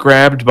it got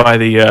grabbed by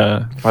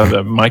the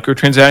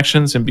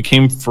microtransactions and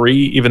became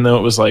free, even though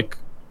it was like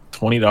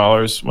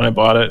 $20 when I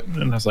bought it.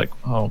 And I was like,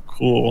 oh,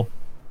 cool.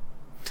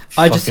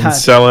 I just had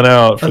selling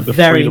out for a the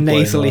very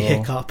nasally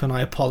hiccup, and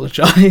I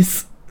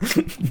apologize.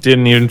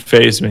 Didn't even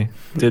faze me.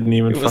 Didn't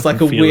even. It was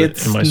like a weird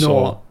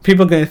snort.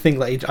 People are going to think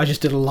like I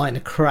just did a line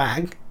of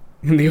crack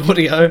in the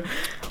audio.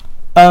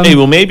 Hey,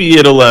 well, maybe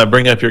it'll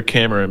bring up your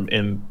camera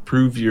and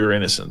prove your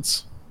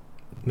innocence.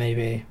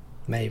 Maybe.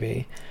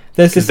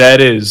 That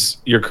is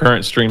your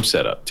current stream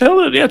setup.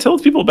 Tell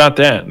people about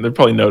that. They're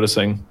probably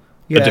noticing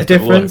a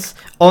difference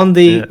on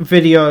the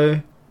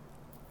video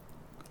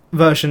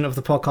version of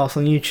the podcast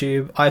on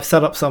YouTube. I've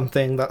set up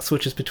something that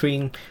switches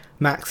between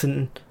Max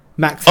and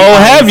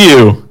have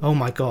you? Oh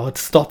my god,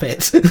 stop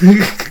it. See,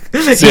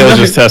 I was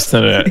just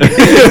testing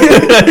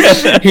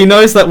it. He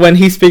knows that when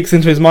he speaks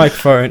into his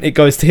microphone, it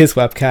goes to his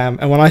webcam,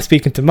 and when I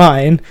speak into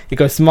mine, it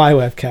goes to my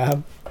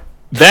webcam.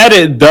 That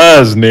it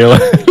does, Neil.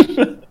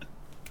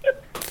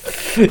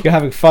 You're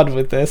having fun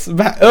with this.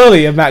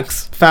 Earlier,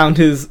 Max found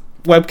his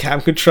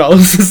webcam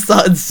controls and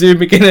started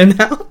zooming in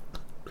and out.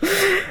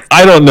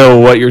 I don't know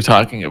what you're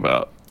talking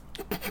about.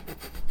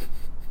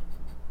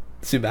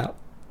 Zoom out.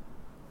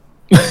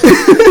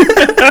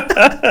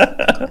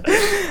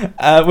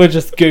 We're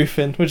just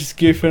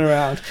goofing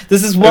around.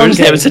 This is one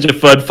game. Having such a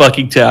fun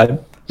fucking time.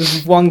 This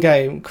is one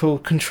game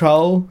called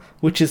Control,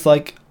 which is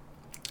like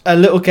a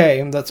little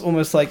game that's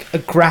almost like a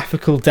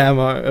graphical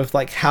demo of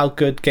like how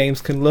good games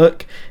can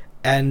look,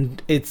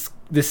 and it's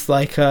this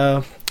like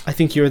I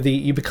think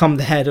you become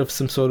the head of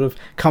some sort of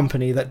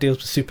company that deals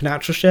with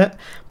supernatural shit,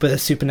 but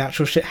there's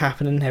supernatural shit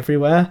happening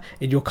everywhere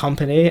in your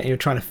company, and you're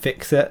trying to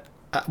fix it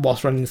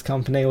whilst running this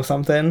company or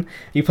something.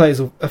 You play as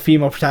a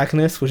female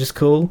protagonist, which is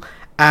cool,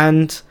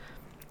 and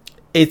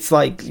it's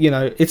like, you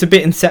know, it's a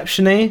bit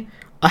Inception-y.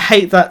 I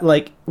hate that,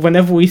 like,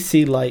 whenever we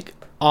see like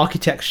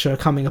architecture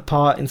coming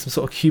apart in some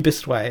sort of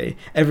cubist way,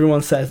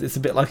 everyone says it's a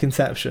bit like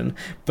Inception,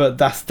 but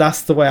that's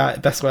the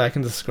best way I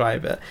can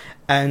describe it.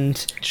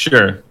 And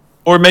sure,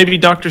 or maybe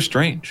Doctor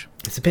Strange.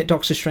 It's a bit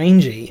Doctor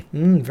Strangey.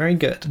 Very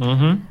good.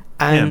 Mm-hmm.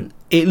 And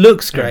it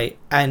looks great,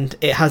 and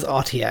it has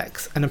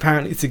RTX, and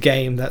apparently it's a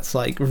game that's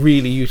like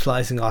really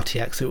utilizing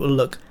RTX, so it will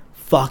look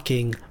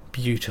fucking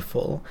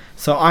beautiful.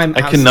 So I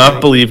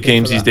cannot believe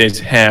games these days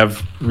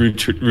have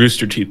Rooster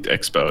Teeth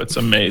Expo. It's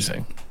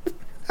amazing.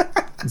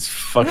 It's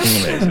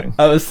fucking amazing.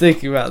 I was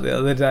thinking about it the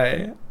other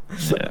day.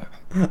 Yeah.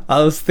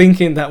 I was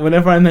thinking that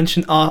whenever I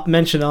mention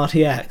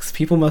RTX,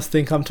 people must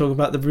think I'm talking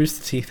about the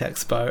Rooster Teeth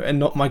Expo and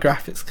not my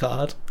graphics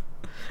card.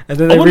 And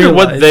then I wonder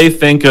what they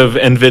think of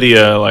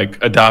NVIDIA, like,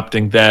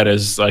 adopting that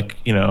as, like,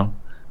 you know,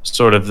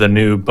 sort of the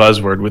new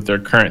buzzword with their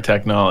current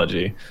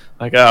technology.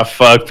 Like,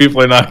 fuck,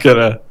 people are not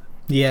gonna...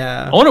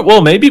 Yeah. I wonder,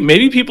 well, maybe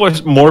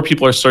more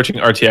people are searching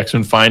RTX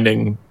and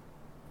finding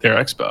their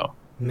Expo.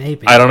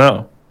 Maybe. I don't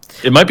know.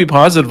 It might be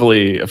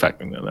positively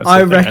affecting them. That's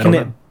I reckon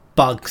it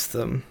bugs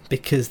them,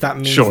 because that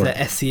means their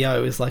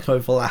SEO is, like,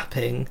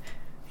 overlapping.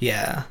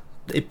 Yeah.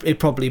 It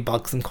probably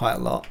bugs them quite a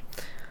lot.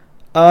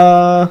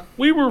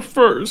 We were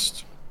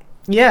first.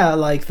 Yeah,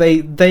 like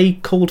they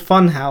called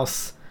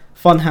Funhouse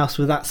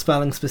with that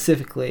spelling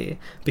specifically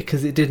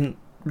because it didn't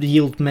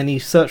yield many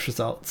search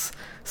results.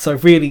 So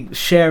really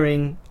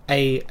sharing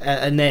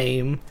a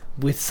name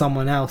with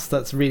someone else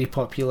that's really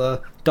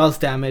popular does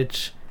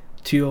damage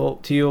to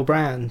your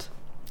brand.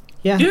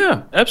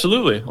 Yeah,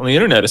 absolutely. On the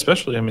internet,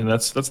 especially. I mean,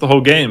 that's the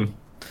whole game.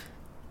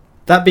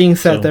 That being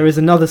said, there is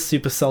another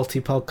Super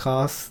Salty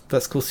podcast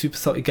that's called Super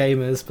Salty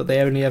Gamers, but they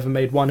only ever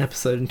made one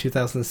episode in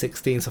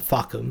 2016, so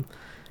fuck them.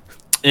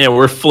 Yeah,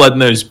 we're flooding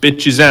those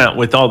bitches out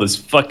with all this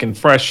fucking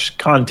fresh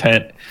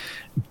content,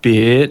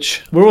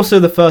 bitch. We're also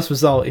the first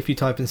result if you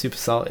type in Super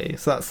Salty,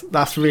 so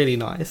that's really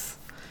nice.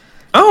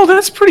 Oh,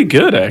 that's pretty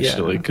good,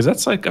 actually, because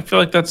that's like, I feel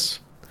like that's...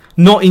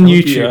 Not in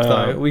YouTube,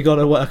 though. We got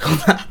to work on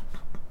that.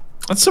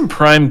 That's some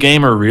prime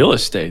gamer real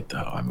estate, though,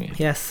 I mean.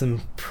 Yes,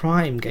 some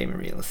prime gamer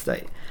real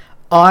estate.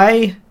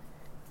 I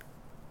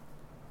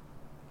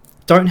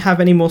don't have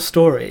any more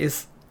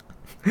stories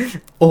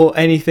or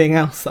anything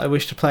else that I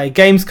wish to play.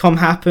 Gamescom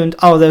happened.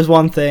 Oh, there's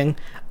one thing.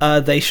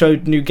 They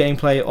showed new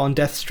gameplay on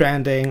Death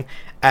Stranding,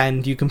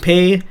 and you can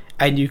pee,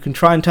 and you can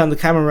try and turn the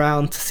camera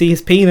around to see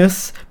his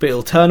penis, but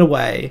it'll turn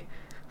away.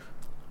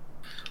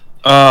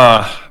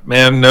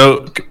 Man,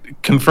 no,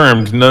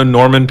 confirmed, no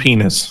Norman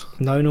penis.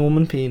 No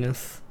Norman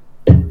penis.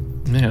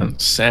 Man,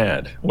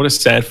 sad. What a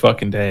sad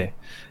fucking day.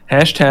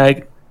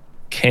 Hashtag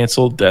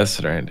cancel Death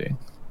Stranding.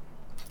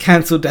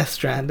 Cancel Death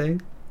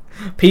Stranding.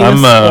 Penis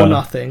or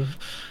nothing.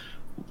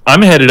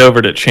 I'm headed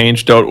over to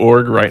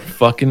change.org right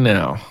fucking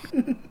now.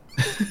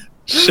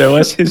 Show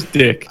us his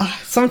dick.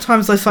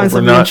 Sometimes I sign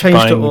something on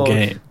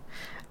change.org.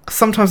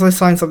 Sometimes I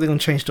sign something on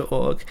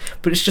change.org,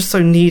 but it's just so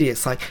needy.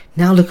 It's like,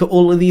 now look at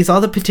all of these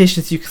other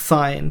petitions you can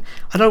sign.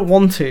 I don't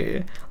want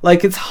to.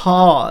 Like, it's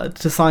hard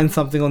to sign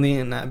something on the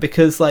internet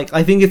because, like,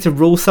 I think it's a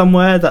rule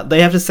somewhere that they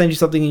have to send you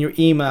something in your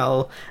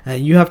email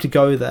and you have to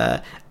go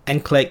there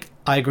and click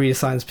I agree to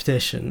sign this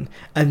petition,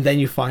 and then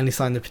you finally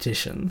sign the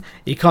petition.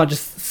 You can't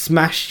just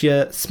smash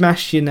your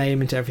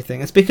name into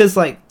everything. It's because,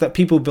 like, that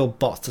people build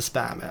bots to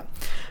spam it.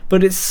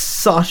 But it's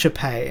such a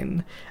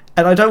pain.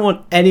 And I don't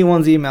want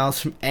anyone's emails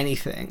from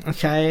anything,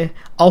 okay?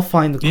 I'll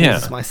find the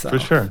causes myself. For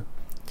sure.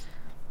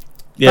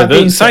 Yeah,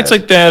 those sites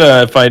like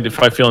that, if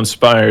I feel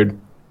inspired,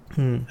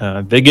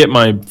 they get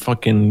my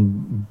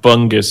fucking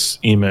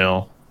bungus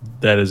email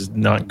that is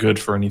not good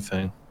for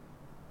anything.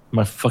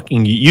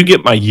 You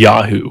get my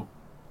Yahoo.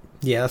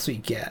 Yeah, that's what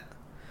you get.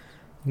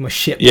 My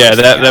shit. Yeah,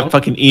 that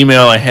fucking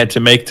email I had to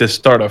make to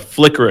start a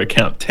Flickr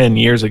account 10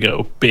 years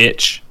ago,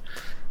 bitch.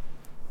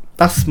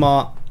 That's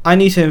smart. I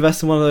need to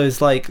invest in one of those,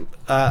 like,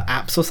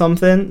 apps or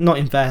something. Not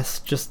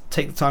invest, just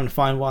take the time to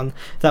find one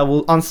that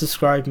will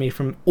unsubscribe me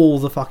from all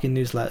the fucking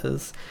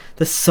newsletters.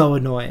 They're so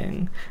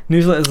annoying.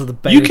 Newsletters are the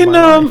bane of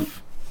my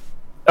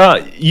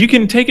life. You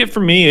can take it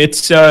from me.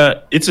 It's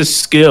a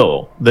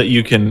skill that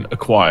you can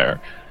acquire.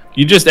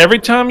 You just, every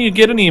time you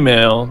get an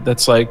email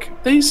that's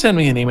like, they send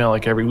me an email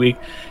like every week,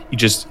 you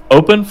just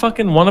open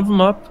fucking one of them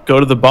up, go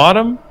to the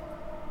bottom.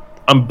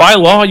 By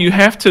law, you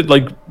have to,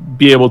 like,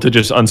 be able to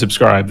just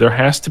unsubscribe. There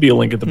has to be a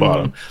link at the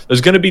bottom.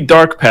 There's going to be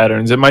dark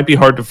patterns. It might be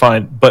hard to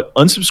find, but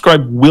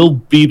unsubscribe will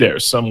be there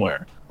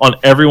somewhere on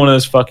every one of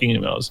those fucking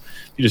emails.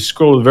 You just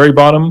scroll to the very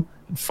bottom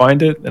and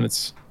find it, and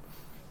it's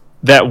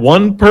that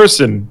one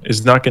person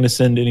is not going to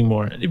send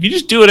anymore. If you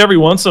just do it every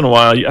once in a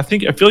while, I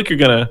feel like you're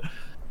going to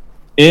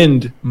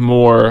end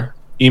more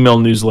email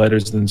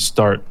newsletters than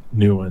start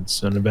new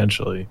ones, and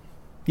eventually,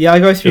 I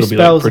go through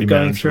spells like of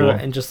going through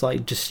it and just,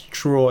 like,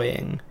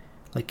 destroying,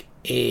 like,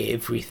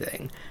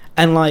 everything.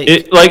 And, like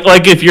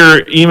if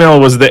your email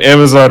was the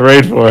Amazon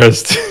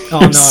rainforest. Oh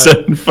no.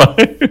 Setting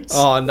fires.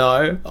 Oh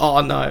no.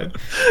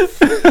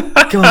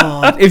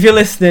 God, if you're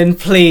listening,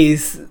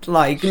 please,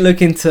 like,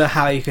 look into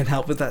how you can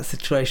help with that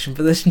situation.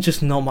 But there's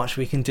just not much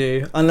we can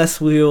do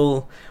unless we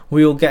all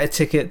get a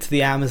ticket to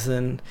the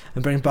Amazon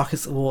and bring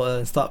buckets of water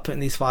and start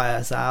putting these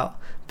fires out.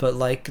 But,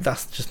 like,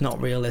 that's just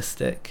not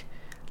realistic.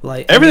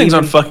 Like, everything's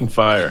on fucking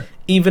fire.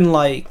 Even,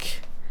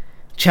 like,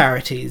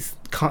 charities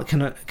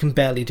can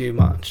barely do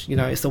much. You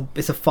know, it's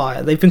a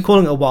fire. They've been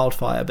calling it a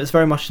wildfire, but it's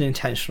very much an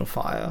intentional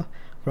fire,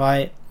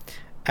 right?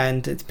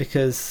 And it's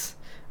because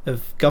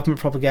of government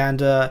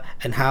propaganda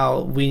and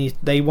how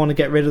they want to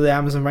get rid of the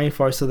Amazon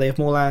rainforest so they have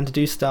more land to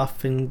do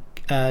stuff and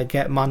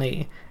get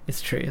money.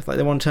 It's true. It's like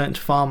they want to turn it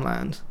into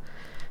farmland.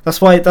 That's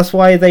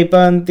why they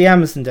burned the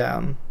Amazon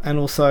down. And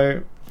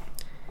also,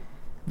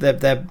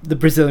 the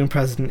Brazilian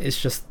president is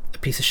just a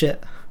piece of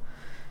shit.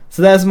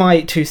 So there's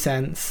my 2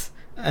 cents.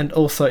 And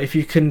also, if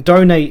you can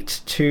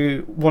donate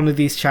to one of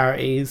these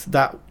charities,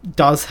 that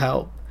does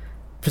help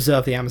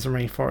preserve the Amazon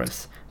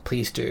rainforest.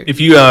 Please do. If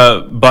you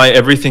buy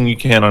everything you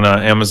can on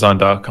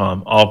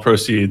Amazon.com, all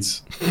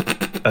proceeds.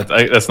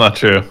 That's not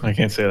true. I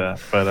can't say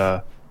that.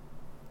 But,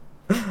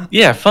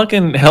 yeah,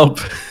 fucking help.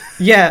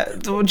 Yeah,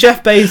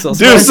 Jeff Bezos.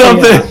 Do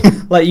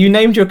something. Like, you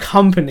named your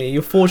company,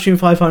 your Fortune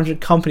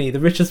 500 company, the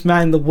richest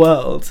man in the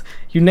world.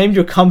 You named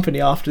your company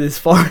after this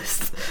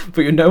forest,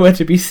 but you're nowhere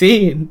to be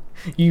seen.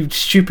 You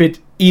stupid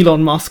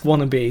Elon Musk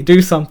wannabe.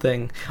 Do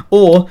something.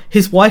 Or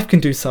his wife can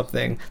do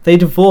something. They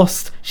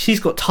divorced. She's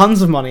got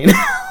tons of money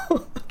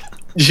now.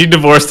 She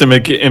divorced him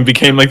and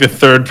became like the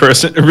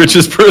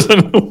richest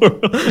person in the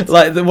world.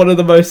 Like one of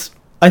the most,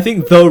 I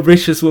think, the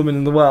richest woman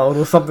in the world,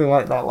 or something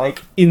like that.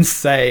 Like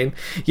insane.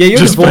 Yeah, your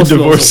Just by divorce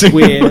laws are divorcing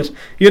weird.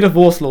 Your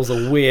divorce laws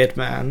are weird,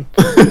 man.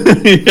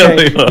 Yeah,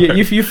 they are.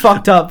 You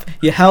fucked up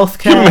your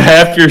healthcare. Give him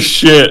half your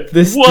shit.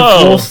 This Whoa.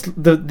 divorce,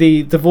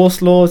 the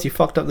divorce laws. You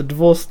fucked up the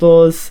divorce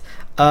laws.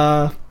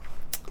 I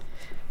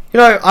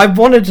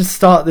wanted to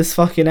start this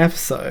fucking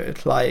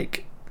episode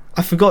like.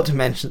 I forgot to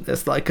mention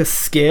this, like a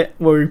skit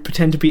where we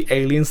pretend to be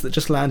aliens that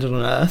just landed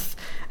on Earth,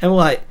 and we're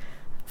like,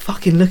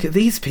 fucking look at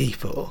these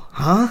people,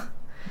 huh?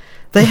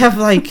 They have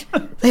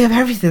they have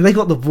everything. They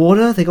got the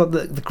water, they got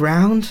the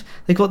ground,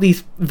 they got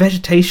these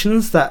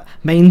vegetations that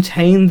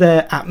maintain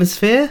their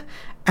atmosphere,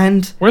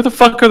 and... Where the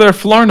fuck are their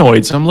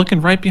flarnoids? I'm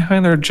looking right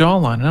behind their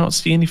jawline. I don't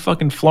see any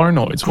fucking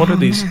flarnoids. What are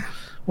these? Man.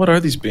 What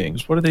are these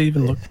beings? What do they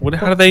even look?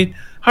 How do they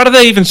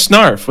even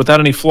snarf without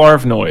any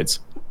flarnoids?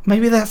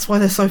 Maybe that's why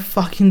they're so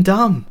fucking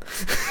dumb.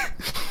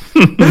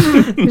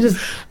 they're just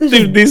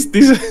Dude, these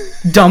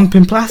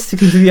dumping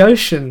plastic into the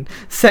ocean,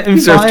 setting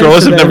these fire Earthrolls to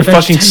have their never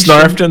fucking vegetation.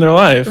 snarfed in their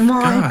life.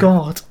 My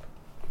God.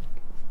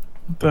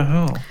 What the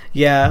hell?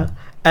 Yeah,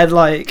 and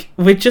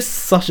we're just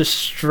such a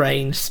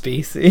strange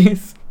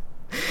species.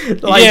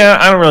 Yeah,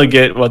 I don't really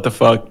get what the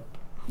fuck.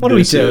 What are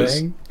we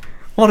doing?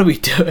 What are we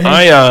doing?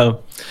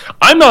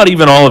 I'm not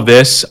even all of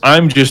this.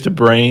 I'm just a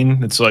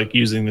brain that's like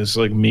using this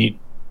like meat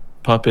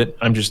puppet.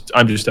 I'm just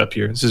up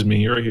here. This is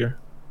me right here.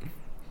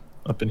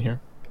 Up in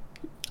here.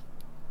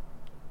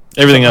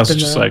 Everything else is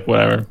just like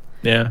whatever.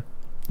 Yeah.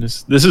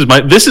 This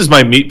is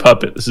my meat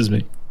puppet. This is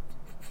me.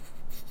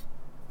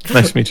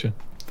 Nice to meet you.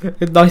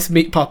 Nice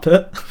meat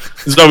puppet.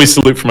 This is how we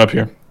salute from up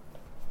here.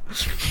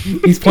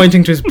 He's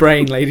pointing to his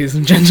brain, ladies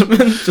and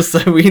gentlemen, just so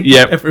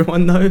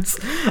everyone knows.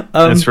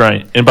 That's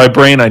right. And by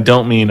brain I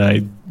don't mean I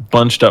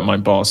bunched up my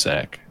ball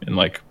sack and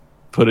like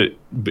put it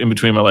in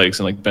between my legs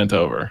and like bent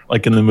over,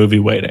 like in the movie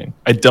Waiting.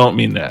 I don't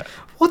mean that.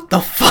 What the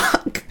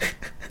fuck?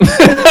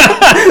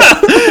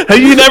 Have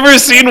you never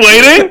seen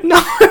Waiting?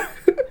 No.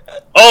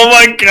 Oh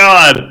my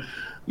God.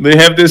 They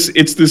have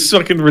it's this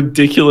fucking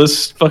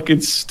ridiculous,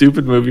 fucking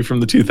stupid movie from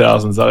the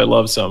 2000s that I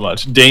love so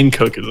much. Dane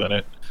Cook is in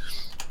it.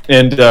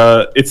 And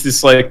it's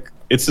this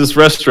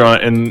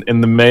restaurant,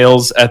 and the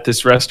males at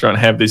this restaurant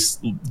have this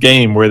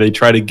game where they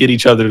try to get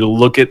each other to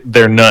look at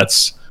their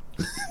nuts.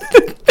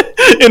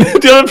 And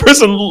the other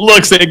person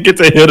looks and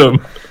gets to hit him.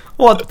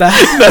 What the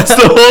hell? That's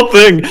the whole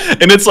thing.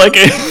 And it's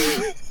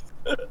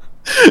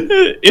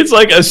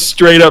like a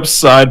straight up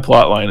side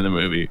plot line in the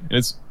movie.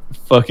 It's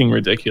fucking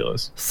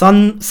ridiculous.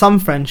 Some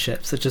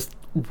friendships are just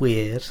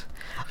weird.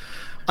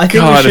 I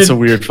think God, it's a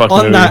weird fucking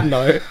movie. On that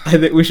note, I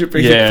think we should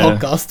bring the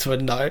podcast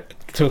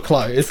to a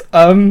close.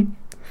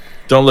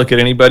 Don't look at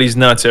anybody's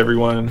nuts,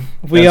 everyone.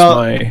 We That's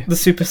are the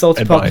Super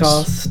Salty advice.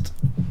 Podcast.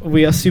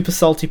 We are Super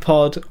Salty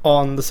Pod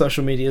on the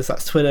social medias.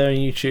 That's Twitter and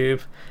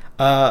YouTube.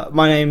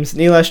 My name's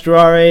Nilesh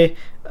Durare.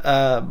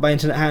 My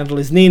internet handle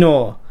is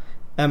Ninor.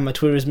 And my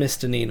Twitter is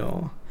Mr.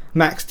 Ninor.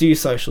 Max, do your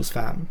socials,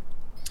 fam.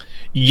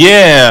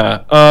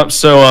 Yeah.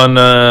 So on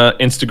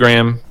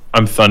Instagram,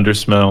 I'm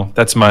Thundersmell.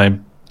 That's my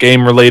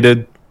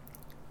game-related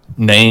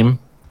name.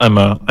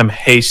 I'm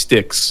Hey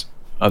Sticks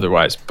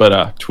otherwise.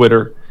 But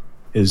Twitter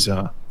is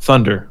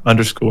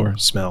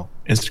Thunder_smell.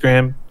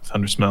 Instagram,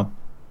 Thundersmell.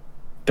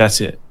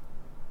 That's it.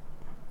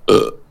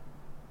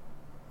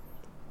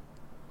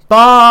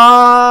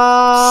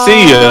 Bye.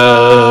 See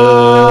ya.